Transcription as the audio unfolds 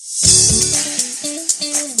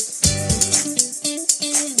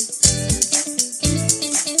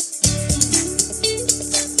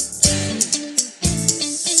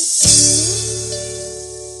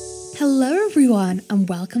and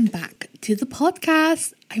welcome back to the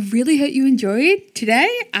podcast. I really hope you enjoyed today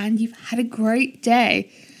and you've had a great day.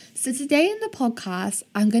 So today in the podcast,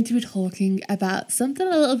 I'm going to be talking about something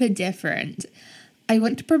a little bit different. I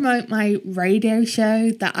want to promote my radio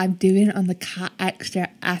show that I'm doing on the Cat Extra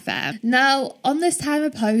FM. Now, on this time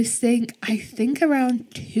of posting, I think around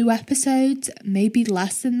 2 episodes, maybe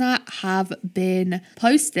less than that, have been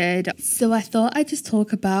posted. So I thought I'd just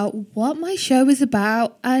talk about what my show is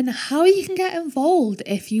about and how you can get involved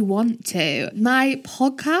if you want to. My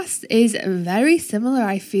podcast is very similar,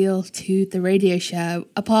 I feel, to the radio show,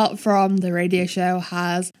 apart from the radio show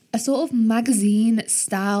has a sort of magazine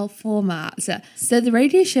style format. So the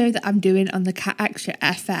radio show that I'm doing on the Cat Extra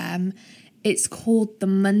FM, it's called the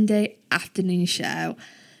Monday Afternoon Show.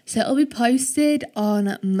 So it'll be posted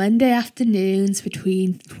on Monday afternoons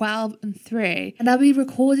between 12 and 3. And I'll be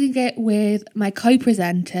recording it with my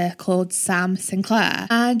co-presenter called Sam Sinclair.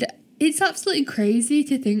 And it's absolutely crazy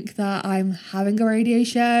to think that I'm having a radio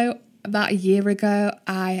show. About a year ago,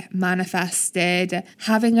 I manifested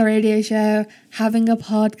having a radio show, having a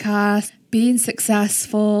podcast, being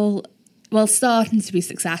successful, well, starting to be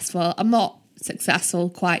successful. I'm not successful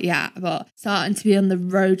quite yet, but starting to be on the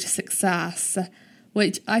road to success,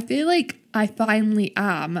 which I feel like I finally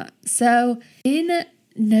am. So in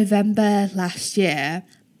November last year,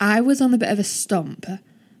 I was on a bit of a stump.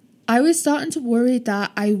 I was starting to worry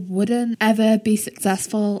that I wouldn't ever be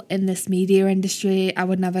successful in this media industry. I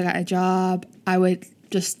would never get a job. I would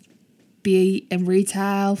just be in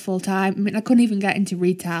retail full time. I mean, I couldn't even get into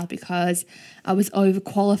retail because I was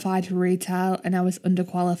overqualified for retail and I was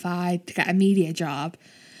underqualified to get a media job.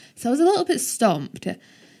 So I was a little bit stumped.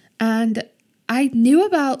 And I knew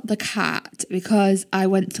about the Cat because I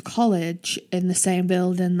went to college in the same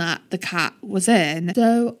building that the Cat was in.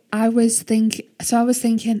 So I was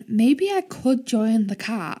thinking maybe I could join the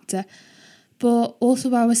Cat. But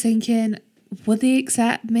also I was thinking, would they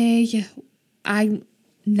accept me? Would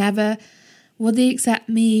they accept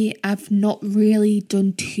me? I've not really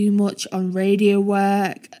done too much on radio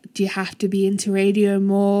work. Do you have to be into radio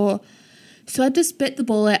more? So I just bit the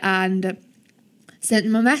bullet and sent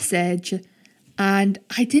them a message. And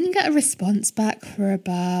I didn't get a response back for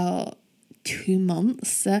about 2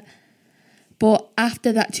 months. But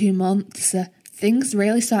after that 2 months, things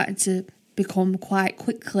really started to become quite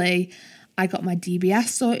quickly. I got my DBS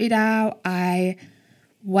sorted out. I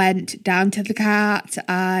went down to the Cat.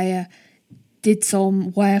 I did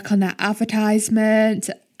some work on that advertisement.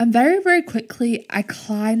 And very, very quickly, I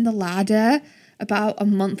climbed the ladder. About a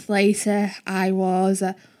month later, I was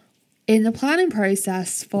in the planning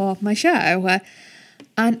process for my show.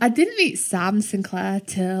 And I didn't meet Sam Sinclair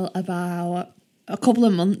till about a couple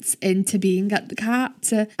of months into being at the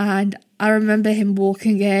Cat. And I remember him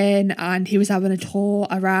walking in and he was having a tour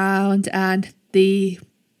around and the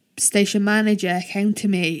station manager came to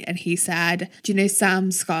me and he said, do you know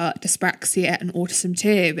Sam's got dyspraxia and autism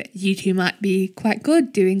too? You two might be quite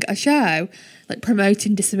good doing a show, like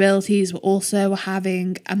promoting disabilities, but also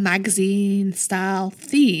having a magazine style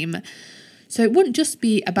theme. So it wouldn't just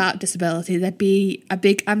be about disability, there'd be a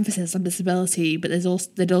big emphasis on disability, but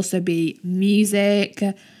there'd also be music,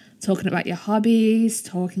 talking about your hobbies,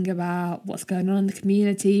 talking about what's going on in the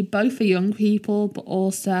community, both for young people, but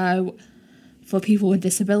also for people with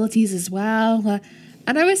disabilities as well.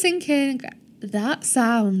 And I was thinking, that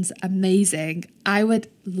sounds amazing. I would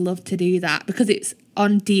love to do that because it's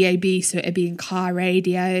on DAB, so it'd be in car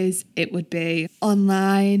radios, it would be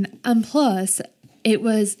online, and plus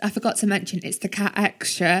I forgot to mention, it's the Cat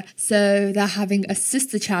Extra, so they're having a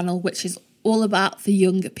sister channel which is all about for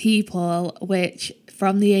young people, which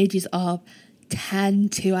from the ages of 10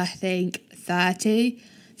 to I think 30.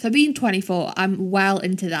 So being 24, I'm well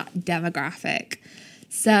into that demographic.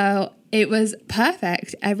 So it was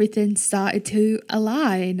perfect. Everything started to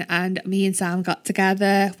align and me and Sam got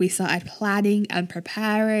together. We started planning and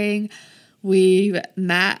preparing. We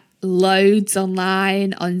met loads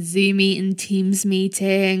online on Zoom meeting, Teams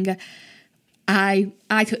meeting. I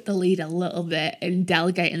took the lead a little bit in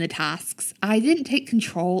delegating the tasks. I didn't take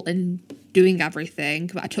control in doing everything,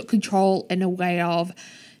 but I took control in a way of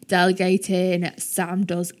delegating. Sam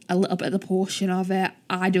does a little bit of the portion of it.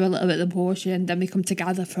 I do a little bit of the portion. Then we come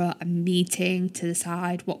together for a meeting to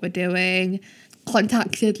decide what we're doing.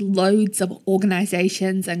 Contacted loads of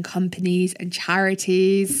organisations and companies and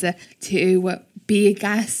charities to be a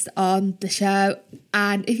guest on the show.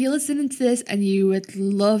 And if you're listening to this and you would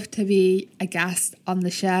love to be a guest on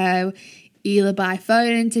the show, either by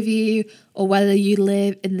phone interview or whether you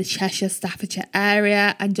live in the Cheshire, Staffordshire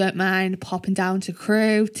area and don't mind popping down to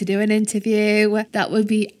Crewe to do an interview. That would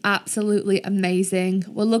be absolutely amazing.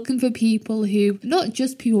 We're looking for people who, not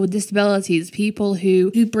just people with disabilities, people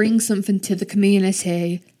who bring something to the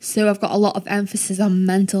community. So I've got a lot of emphasis on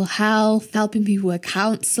mental health, helping people with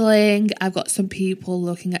counselling. I've got some people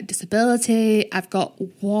looking at disability. I've got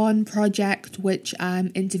one project which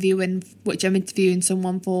I'm interviewing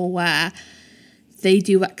someone for, where they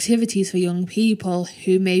do activities for young people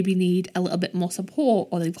who maybe need a little bit more support,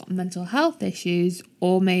 or they've got mental health issues,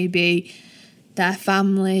 or maybe their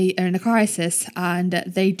family are in a crisis and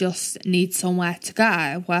they just need somewhere to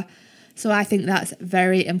go. So I think that's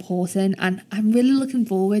very important, and I'm really looking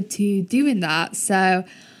forward to doing that. So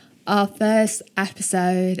our first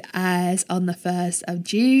episode airs on the 1st of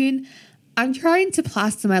June. I'm trying to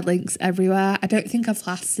plaster my links everywhere. I don't think I've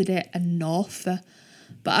plastered it enough,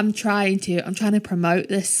 but I'm trying to promote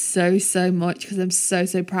this so much because I'm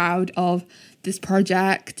so proud of this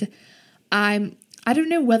project. I don't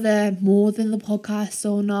know whether more than the podcast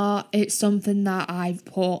or not. It's something that I've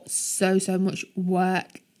put so much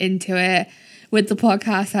work into it. With the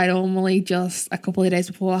podcast, I normally just a couple of days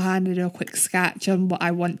beforehand I do a quick sketch on what I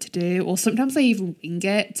want to do, or sometimes I even wing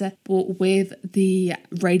it. But with the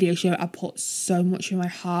radio show, I put so much of my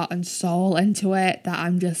heart and soul into it that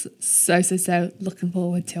I'm just so looking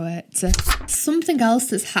forward to it. Something else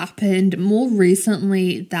that's happened more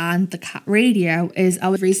recently than the Cat Radio is I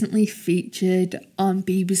was recently featured on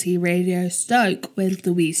BBC Radio Stoke with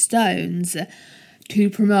Louise Stones to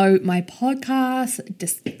promote my podcast,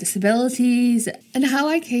 disabilities, and how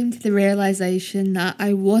I came to the realisation that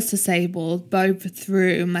I was disabled, both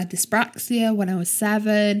through my dyspraxia when I was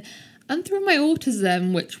 7 and through my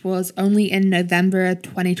autism, which was only in November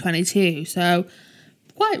 2022. So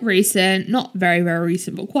quite recent, not very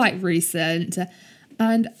recent, but quite recent.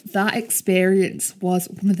 And that experience was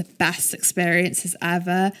one of the best experiences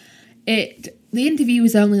ever. The interview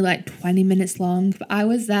was only like 20 minutes long, but I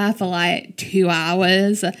was there for like 2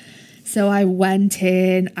 hours. So I went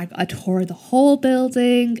in, I got a tour of the whole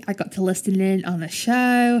building, I got to listen in on the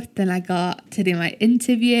show, then I got to do my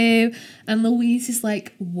interview, and Louise is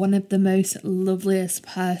like one of the most loveliest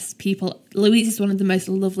people. Louise is one of the most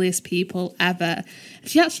loveliest people ever.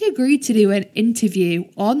 She actually agreed to do an interview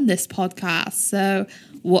on this podcast, so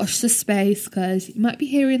watch the space because you might be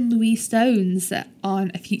hearing Louise Stones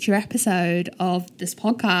on a future episode of this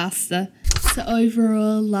podcast. So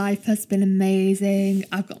overall, life has been amazing.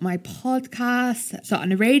 I've got my podcast,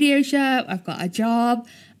 starting a radio show, I've got a job,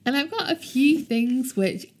 and I've got a few things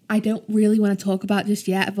which I don't really want to talk about just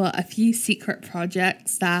yet, but a few secret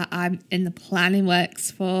projects that I'm in the planning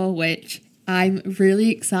works for, which I'm really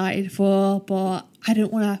excited for, but I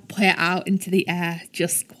don't want to put it out into the air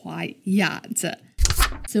just quite yet.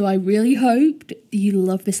 So I really hoped you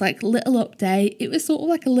love this like little update. It was sort of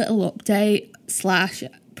like a little update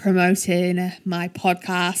 / promoting my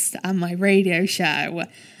podcast and my radio show,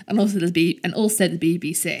 and also the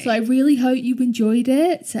BBC. So I really hope you enjoyed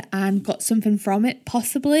it and got something from it,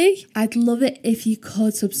 possibly. I'd love it if you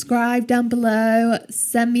could subscribe down below,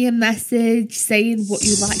 send me a message saying what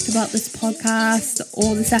you liked about this podcast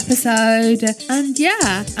or this episode. And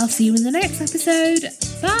yeah, I'll see you in the next episode.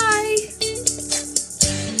 Bye!